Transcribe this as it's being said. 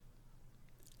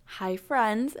Hi,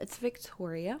 friends. It's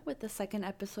Victoria with the second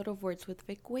episode of Words with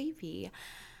Vic Wavy.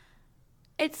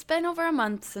 It's been over a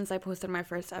month since I posted my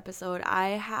first episode. I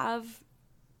have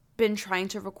been trying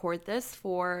to record this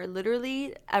for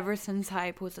literally ever since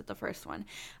I posted the first one.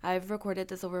 I've recorded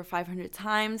this over 500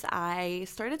 times. I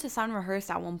started to sound rehearsed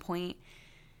at one point,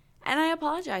 and I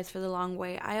apologize for the long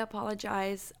wait. I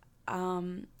apologize.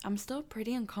 I'm still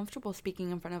pretty uncomfortable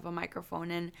speaking in front of a microphone,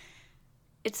 and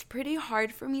it's pretty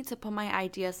hard for me to put my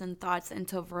ideas and thoughts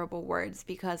into verbal words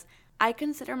because I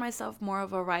consider myself more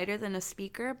of a writer than a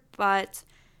speaker, but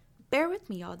bear with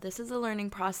me, y'all. This is a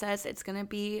learning process. It's going to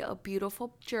be a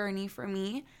beautiful journey for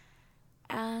me.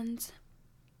 And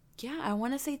yeah, I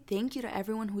want to say thank you to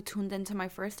everyone who tuned into my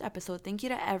first episode. Thank you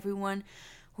to everyone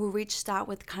who reached out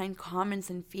with kind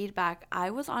comments and feedback. I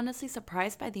was honestly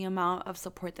surprised by the amount of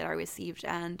support that I received,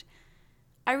 and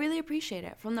I really appreciate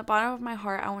it. From the bottom of my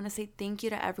heart, I want to say thank you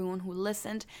to everyone who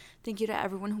listened. Thank you to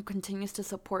everyone who continues to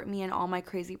support me in all my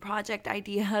crazy project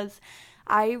ideas.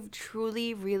 I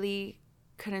truly, really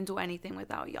couldn't do anything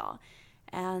without y'all.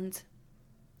 And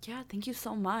yeah, thank you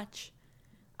so much.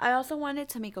 I also wanted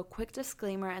to make a quick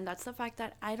disclaimer, and that's the fact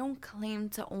that I don't claim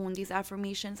to own these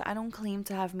affirmations. I don't claim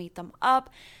to have made them up.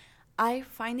 I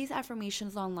find these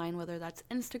affirmations online, whether that's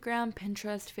Instagram,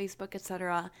 Pinterest, Facebook,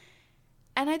 etc.,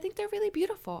 and I think they're really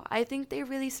beautiful. I think they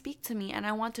really speak to me, and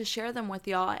I want to share them with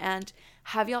y'all and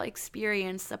have y'all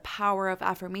experience the power of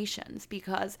affirmations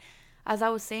because, as I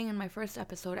was saying in my first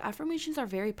episode, affirmations are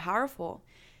very powerful.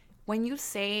 When you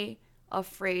say a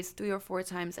phrase 3 or 4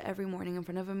 times every morning in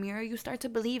front of a mirror, you start to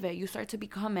believe it, you start to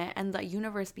become it, and the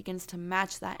universe begins to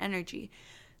match that energy.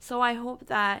 So I hope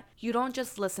that you don't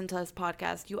just listen to this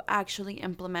podcast, you actually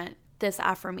implement this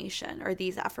affirmation or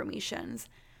these affirmations.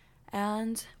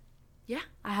 And yeah,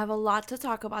 I have a lot to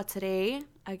talk about today.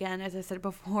 Again, as I said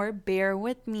before, bear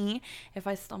with me if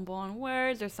I stumble on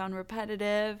words or sound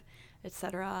repetitive,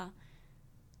 etc.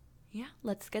 Yeah,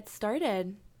 let's get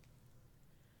started.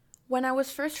 When I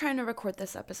was first trying to record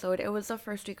this episode, it was the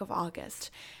first week of August,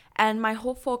 and my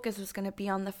whole focus was going to be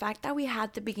on the fact that we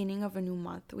had the beginning of a new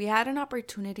month. We had an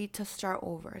opportunity to start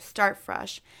over, start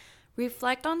fresh,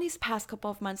 reflect on these past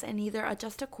couple of months, and either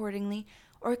adjust accordingly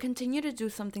or continue to do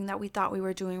something that we thought we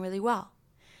were doing really well.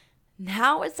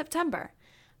 Now it's September,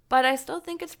 but I still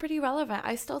think it's pretty relevant.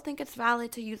 I still think it's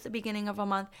valid to use the beginning of a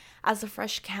month as a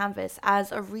fresh canvas,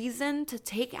 as a reason to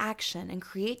take action and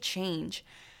create change.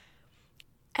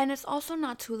 And it's also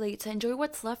not too late to enjoy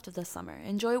what's left of the summer.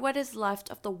 Enjoy what is left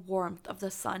of the warmth of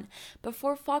the sun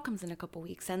before fall comes in a couple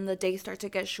weeks and the days start to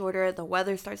get shorter, the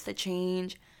weather starts to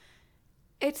change.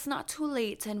 It's not too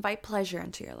late to invite pleasure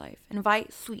into your life,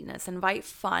 invite sweetness, invite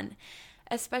fun,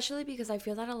 especially because I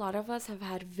feel that a lot of us have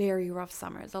had very rough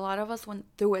summers. A lot of us went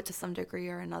through it to some degree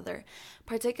or another,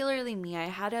 particularly me. I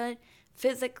had a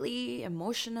physically,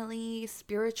 emotionally,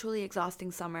 spiritually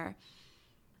exhausting summer.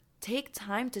 Take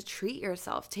time to treat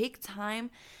yourself. Take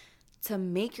time to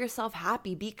make yourself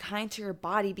happy. Be kind to your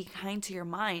body. Be kind to your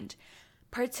mind.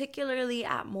 Particularly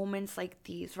at moments like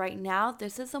these. Right now,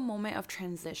 this is a moment of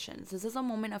transitions. This is a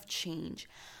moment of change.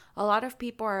 A lot of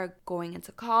people are going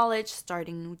into college,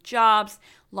 starting new jobs,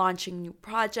 launching new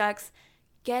projects,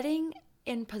 getting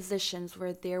in positions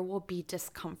where there will be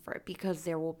discomfort because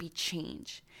there will be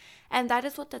change. And that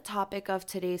is what the topic of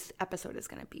today's episode is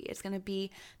going to be. It's going to be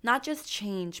not just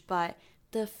change, but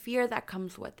the fear that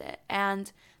comes with it and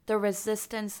the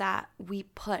resistance that we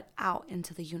put out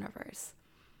into the universe.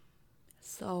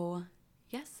 So,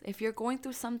 yes, if you're going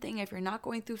through something, if you're not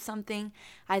going through something,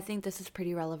 I think this is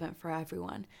pretty relevant for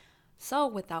everyone. So,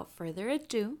 without further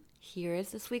ado, here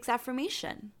is this week's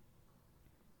affirmation.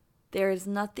 There is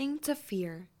nothing to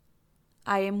fear.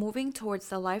 I am moving towards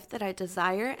the life that I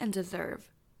desire and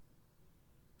deserve.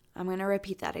 I'm going to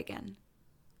repeat that again.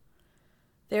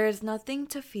 There is nothing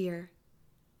to fear.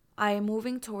 I am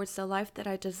moving towards the life that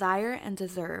I desire and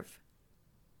deserve.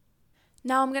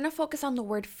 Now I'm going to focus on the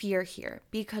word fear here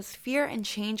because fear and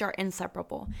change are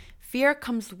inseparable. Fear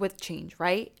comes with change,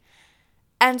 right?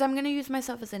 And I'm going to use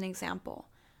myself as an example.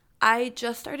 I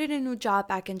just started a new job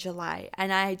back in July,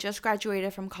 and I just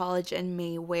graduated from college in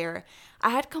May, where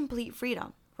I had complete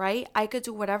freedom, right? I could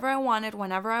do whatever I wanted,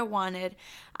 whenever I wanted.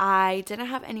 I didn't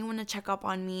have anyone to check up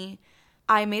on me.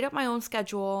 I made up my own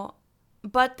schedule,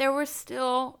 but there were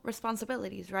still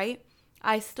responsibilities, right?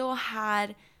 I still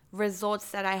had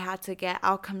results that I had to get,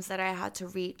 outcomes that I had to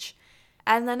reach.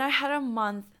 And then I had a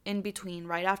month in between,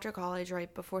 right after college,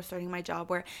 right before starting my job,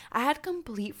 where I had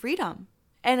complete freedom.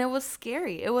 And it was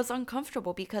scary. It was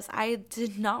uncomfortable because I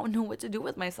did not know what to do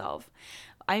with myself.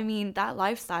 I mean, that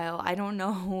lifestyle, I don't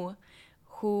know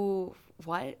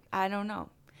what, I don't know,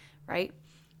 right?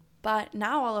 But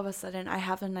now all of a sudden I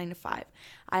have a 9 to 5.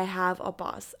 I have a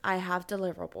boss. I have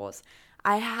deliverables.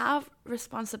 I have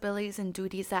responsibilities and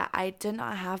duties that I did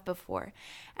not have before.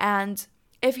 And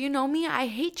if you know me, I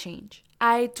hate change.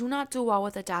 I do not do well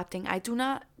with adapting. I do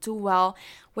not do well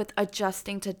with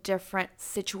adjusting to different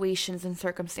situations and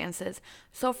circumstances.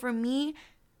 So for me,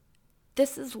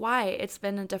 this is why it's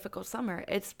been a difficult summer.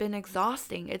 It's been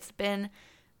exhausting. It's been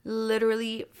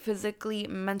literally, physically,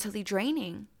 mentally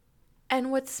draining. And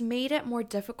what's made it more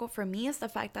difficult for me is the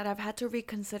fact that I've had to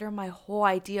reconsider my whole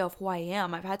idea of who I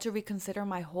am. I've had to reconsider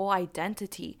my whole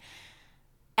identity.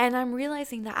 And I'm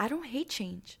realizing that I don't hate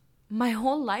change. My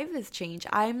whole life is change.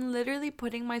 I'm literally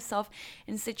putting myself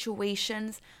in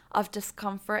situations of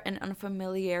discomfort and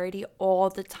unfamiliarity all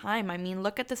the time. I mean,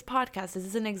 look at this podcast. This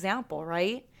is an example,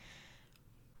 right?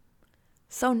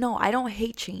 So no, I don't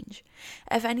hate change.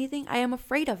 If anything, I am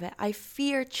afraid of it. I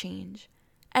fear change.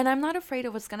 And I'm not afraid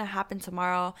of what's going to happen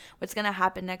tomorrow, what's going to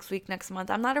happen next week, next month.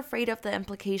 I'm not afraid of the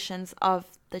implications of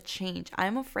the change.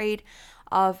 I'm afraid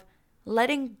of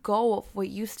letting go of what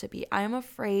used to be. I'm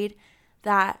afraid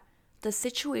that the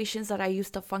situations that I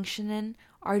used to function in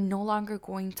are no longer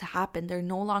going to happen. They're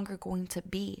no longer going to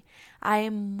be. I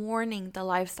am mourning the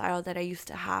lifestyle that I used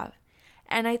to have.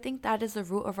 And I think that is the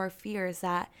root of our fears,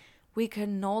 that we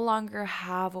can no longer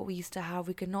have what we used to have.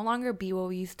 We can no longer be what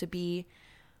we used to be.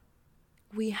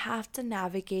 We have to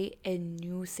navigate in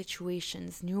new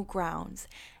situations, new grounds,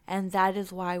 and that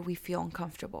is why we feel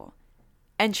uncomfortable.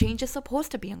 And change is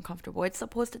supposed to be uncomfortable. It's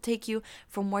supposed to take you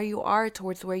from where you are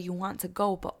towards where you want to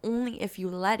go, but only if you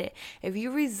let it. If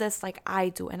you resist like I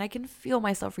do, and I can feel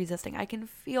myself resisting, I can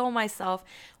feel myself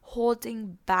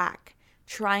holding back,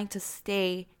 trying to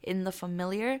stay in the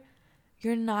familiar,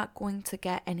 you're not going to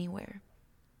get anywhere.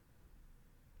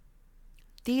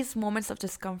 These moments of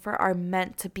discomfort are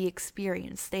meant to be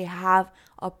experienced. They have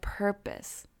a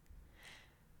purpose.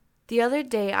 The other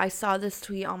day, I saw this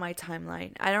tweet on my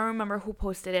timeline. I don't remember who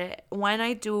posted it. When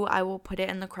I do, I will put it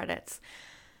in the credits.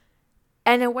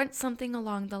 And it went something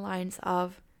along the lines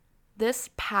of, this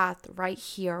path right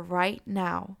here, right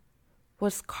now,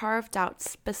 was carved out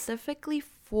specifically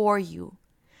for you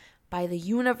by the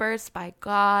universe, by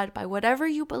God, by whatever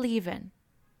you believe in.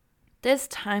 This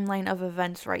timeline of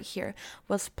events right here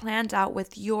was planned out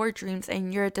with your dreams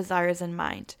and your desires in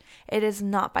mind. It is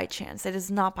not by chance. It is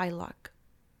not by luck.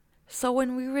 So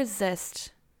when we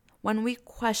resist, when we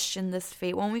question this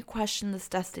fate, when we question this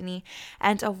destiny,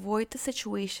 and avoid the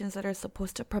situations that are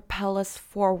supposed to propel us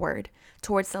forward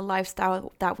towards the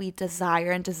lifestyle that we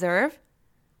desire and deserve,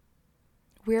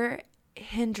 we're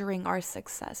hindering our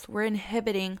success. We're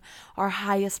inhibiting our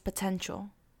highest potential.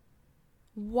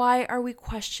 Why are we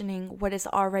questioning what is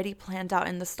already planned out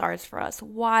in the stars for us?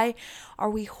 Why are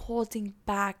we holding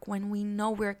back when we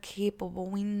know we're capable?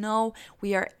 We know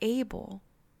we are able.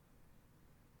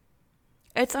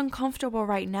 It's uncomfortable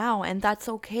right now, and that's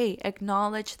okay.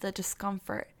 Acknowledge the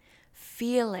discomfort.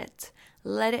 Feel it.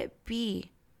 Let it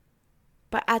be.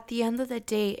 But at the end of the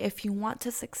day, if you want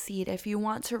to succeed, if you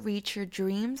want to reach your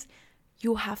dreams,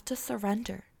 you have to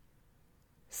surrender.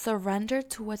 Surrender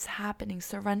to what's happening.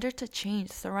 Surrender to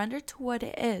change. Surrender to what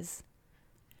it is.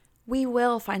 We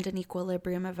will find an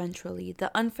equilibrium eventually. The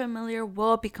unfamiliar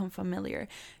will become familiar.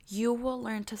 You will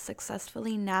learn to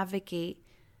successfully navigate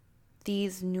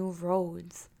these new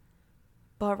roads.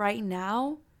 But right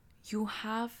now, you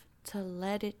have to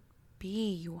let it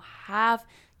be. You have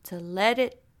to let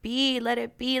it be. Let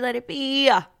it be. Let it be.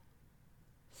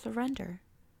 Surrender.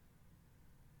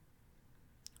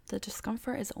 The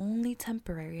discomfort is only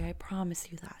temporary, I promise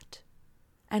you that.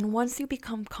 And once you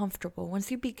become comfortable,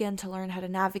 once you begin to learn how to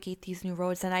navigate these new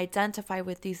roads and identify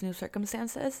with these new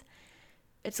circumstances,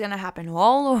 it's going to happen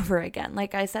all over again.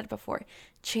 Like I said before,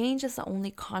 change is the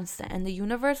only constant, and the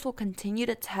universe will continue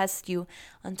to test you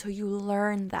until you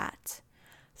learn that.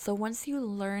 So once you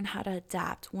learn how to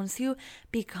adapt, once you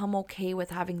become okay with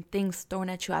having things thrown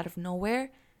at you out of nowhere,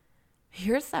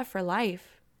 you're set for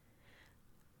life.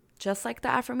 Just like the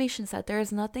affirmation said, there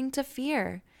is nothing to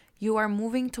fear. You are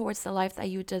moving towards the life that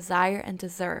you desire and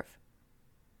deserve.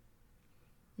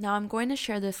 Now I'm going to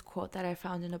share this quote that I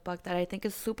found in a book that I think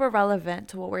is super relevant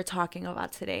to what we're talking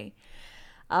about today.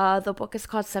 The book is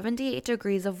called 78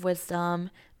 Degrees of Wisdom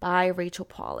by Rachel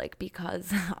Pollack,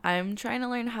 because I'm trying to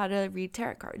learn how to read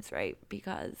tarot cards, right?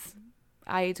 Because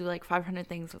I do like 500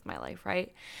 things with my life,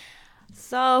 right?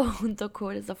 So the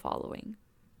quote is the following.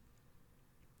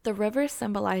 The river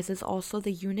symbolizes also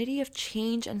the unity of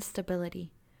change and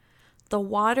stability. The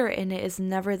water in it is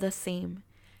never the same,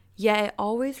 yet it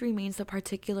always remains a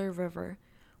particular river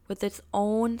with its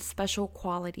own special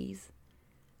qualities.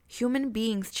 Human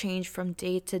beings change from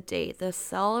day to day. The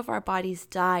cells of our bodies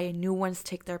die and new ones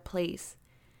take their place.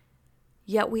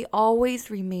 Yet we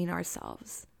always remain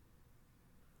ourselves.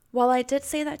 While I did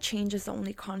say that change is the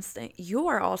only constant, you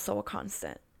are also a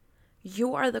constant.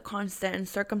 You are the constant and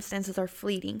circumstances are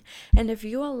fleeting. And if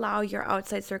you allow your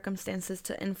outside circumstances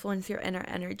to influence your inner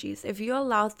energies, if you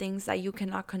allow things that you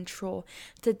cannot control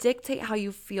to dictate how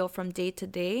you feel from day to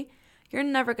day, you're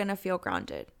never going to feel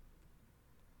grounded.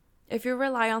 If you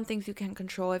rely on things you can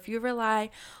control, if you rely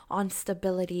on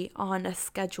stability, on a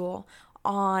schedule,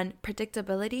 on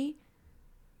predictability,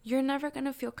 you're never going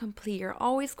to feel complete. You're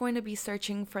always going to be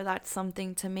searching for that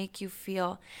something to make you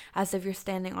feel as if you're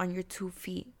standing on your 2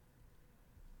 feet.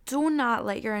 Do not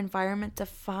let your environment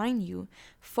define you.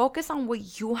 Focus on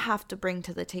what you have to bring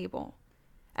to the table.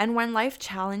 And when life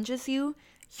challenges you,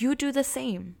 you do the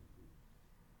same.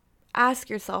 Ask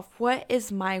yourself, what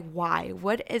is my why?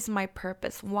 What is my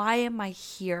purpose? Why am I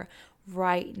here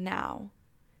right now?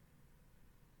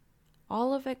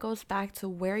 All of it goes back to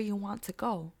where you want to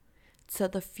go, to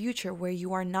the future where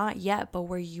you are not yet, but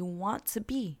where you want to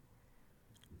be.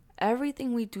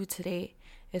 Everything we do today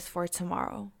is for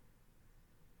tomorrow.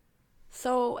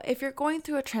 So if you're going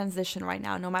through a transition right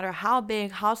now, no matter how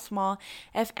big, how small,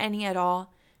 if any at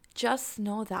all, just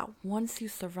know that once you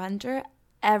surrender,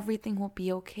 everything will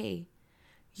be okay.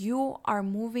 You are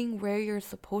moving where you're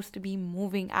supposed to be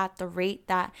moving at the rate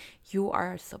that you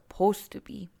are supposed to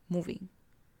be moving.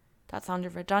 That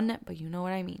sounded redundant, but you know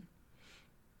what I mean.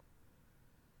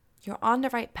 You're on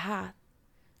the right path.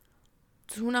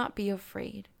 Do not be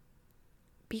afraid.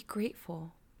 Be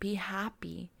grateful. Be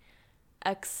happy.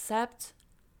 Accept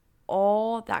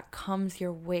all that comes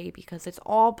your way because it's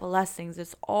all blessings.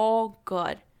 It's all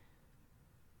good.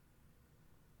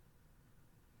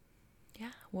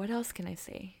 Yeah, what else can I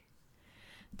say?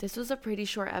 This was a pretty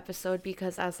short episode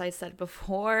because, as I said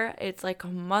before, it's like a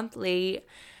month late.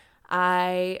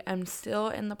 I am still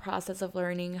in the process of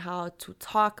learning how to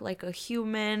talk like a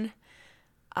human.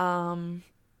 I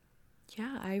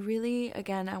really,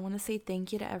 again, I want to say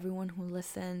thank you to everyone who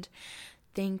listened.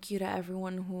 Thank you to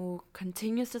everyone who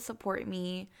continues to support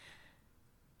me.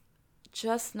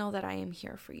 Just know that I am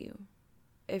here for you.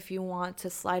 If you want to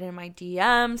slide in my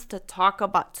DMs to talk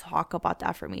about the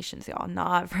affirmations, y'all,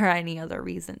 not for any other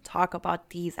reason. Talk about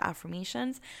these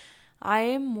affirmations. I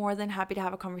am more than happy to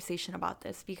have a conversation about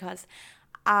this because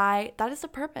that is the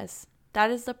purpose. That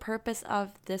is the purpose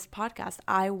of this podcast.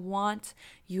 I want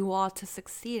you all to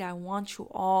succeed. I want you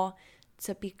all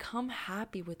to become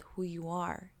happy with who you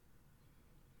are.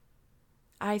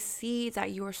 I see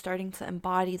that you are starting to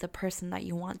embody the person that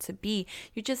you want to be.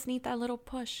 You just need that little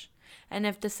push. And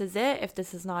if this is it, if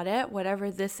this is not it,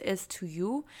 whatever this is to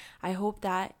you, I hope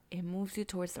that it moves you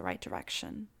towards the right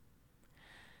direction.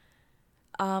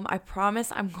 I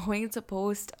promise I'm going to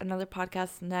post another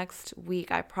podcast next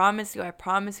week. I promise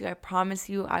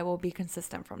you, I will be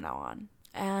consistent from now on.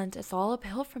 And it's all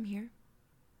uphill from here.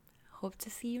 Hope to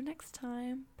see you next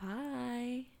time.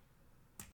 Bye.